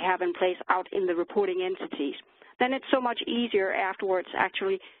should they have in place out in the reporting entities. Then it's so much easier afterwards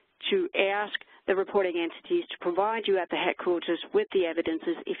actually to ask the reporting entities to provide you at the headquarters with the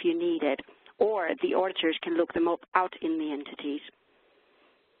evidences if you need it, or the auditors can look them up out in the entities.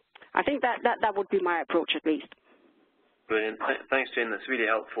 I think that would be my approach at least. Brilliant. Thanks, Jane. That's really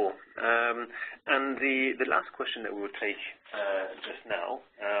helpful. And the last question that we will take just now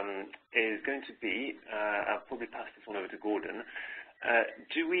is going to be, I'll probably pass this one over to Gordon.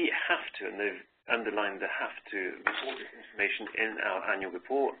 Do we have to, and they've underlined the have to, report this information in our annual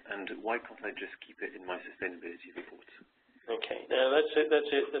report, and why can't I just keep it in my sustainability report? Okay. No, that's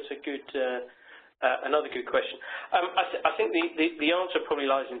a good another good question. I think the answer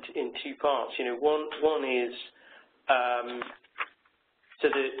probably lies in two parts. One is so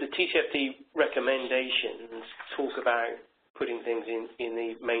the TCFD recommendations talk about putting things in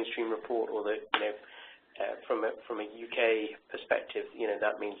the mainstream report, or the from a UK perspective,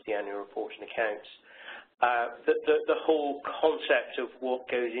 that means the annual report and accounts. The whole concept of what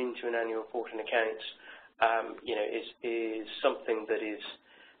goes into an annual report and accounts, is something that is,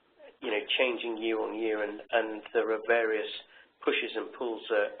 changing year on year, and there are various pushes and pulls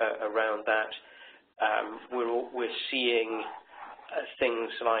around that. We're seeing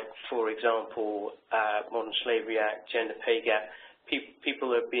things like, for example, Modern Slavery Act, gender pay gap.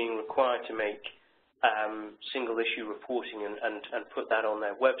 People are being required to make single-issue reporting and put that on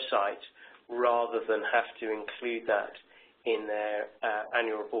their website, rather than have to include that in their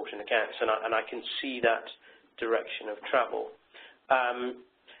annual report and accounts. And I can see that direction of travel.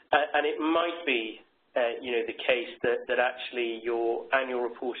 And it might be, the case that actually your annual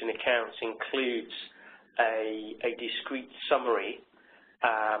report and accounts includes a discrete summary,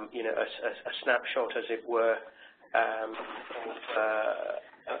 a snapshot, as it were,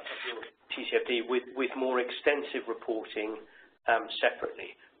 your TCFD with more extensive reporting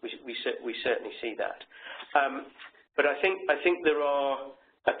separately. We certainly see that. But I think there's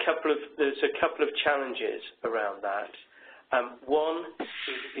a couple of challenges around that. One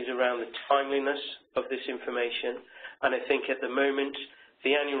is around the timeliness of this information, and I think at the moment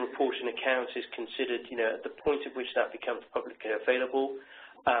the annual report and accounts is considered, at the point at which that becomes publicly available,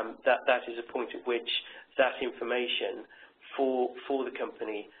 that is a point at which that information for the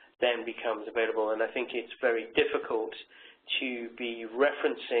company then becomes available. And I think it's very difficult to be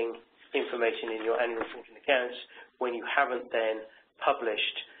referencing information in your annual report and accounts when you haven't then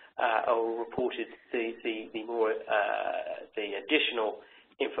published or reported the additional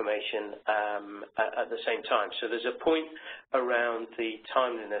information at the same time. So there's a point around the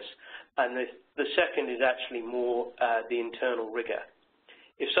timeliness, and the second is actually more the internal rigor.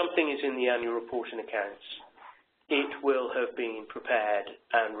 If something is in the annual report and accounts, it will have been prepared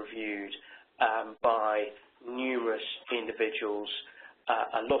and reviewed by numerous individuals,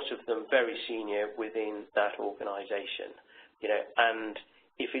 a lot of them very senior within that organisation. And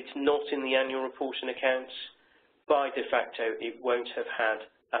if it's not in the annual report and accounts, by de facto, it won't have had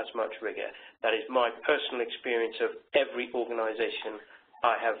as much rigor. That is my personal experience of every organisation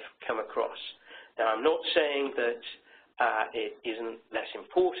I have come across. Now, I'm not saying that it isn't less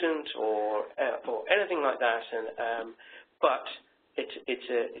important or anything like that, but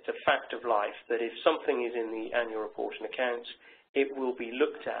it's a fact of life that if something is in the annual report and accounts, it will be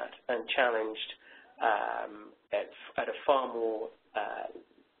looked at and challenged at a far more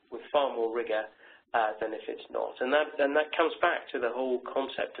with far more rigor than if it's not. And that comes back to the whole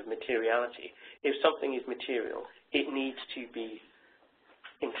concept of materiality. If something is material, it needs to be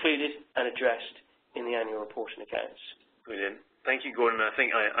included and addressed in the annual report and accounts. Brilliant. Thank you, Gordon. I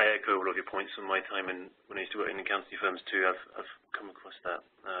think I echo all of your points from my time when I used to work in accountancy firms too. I've come across that.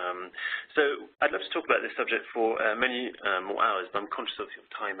 So I'd love to talk about this subject for many more hours, but I'm conscious of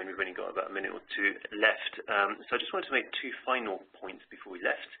time and we've only got about a minute or two left. So I just wanted to make two final points before we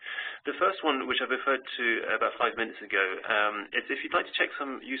left. The first one, which I referred to about 5 minutes ago, is if you'd like to check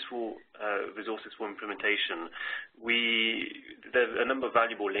some useful resources for implementation, there are a number of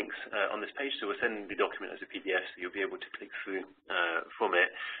valuable links on this page, so we'll send the document as a PDF, so you'll be able to click through from it.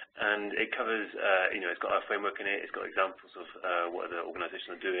 And it covers, it's got our framework in it, it's got examples of what other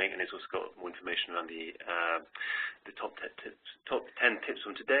organisations are doing, and it's also got more information around the top 10 tips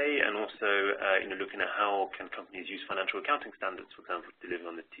from today, and also looking at how can companies use financial accounting standards, for example, to deliver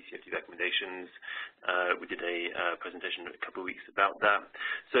on the TCFD recommendations. We did a presentation a couple of weeks about that.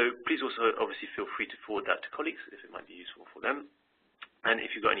 So please also obviously feel free to forward that to colleagues if it might be useful for them. And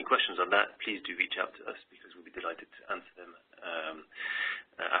if you've got any questions on that, please do reach out to us because we'll be delighted to answer them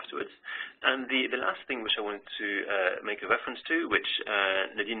afterwards. And the last thing which I wanted to make a reference to, which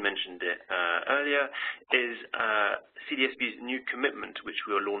Nadine mentioned it earlier, is CDSB's new commitment, which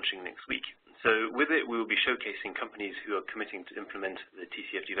we are launching next week. So with it, we will be showcasing companies who are committing to implement the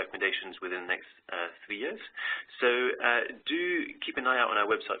TCFD recommendations within the next 3 years. So do keep an eye out on our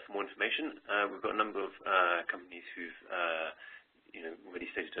website for more information. We've got a number of companies who've already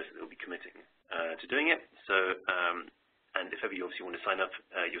stated to us that they'll be committing to doing it. So, and if ever you obviously want to sign up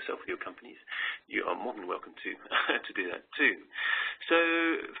yourself with your companies, you are more than welcome to to do that too. So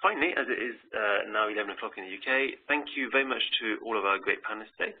finally, as it is now 11 o'clock in the UK, thank you very much to all of our great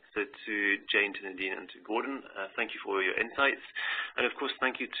panelists today. So to Jane, to Nadine, and to Gordon, thank you for your insights. And of course,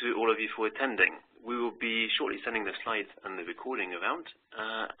 thank you to all of you for attending. We will be shortly sending the slides and the recording around,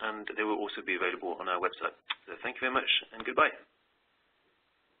 and they will also be available on our website. So thank you very much, and goodbye.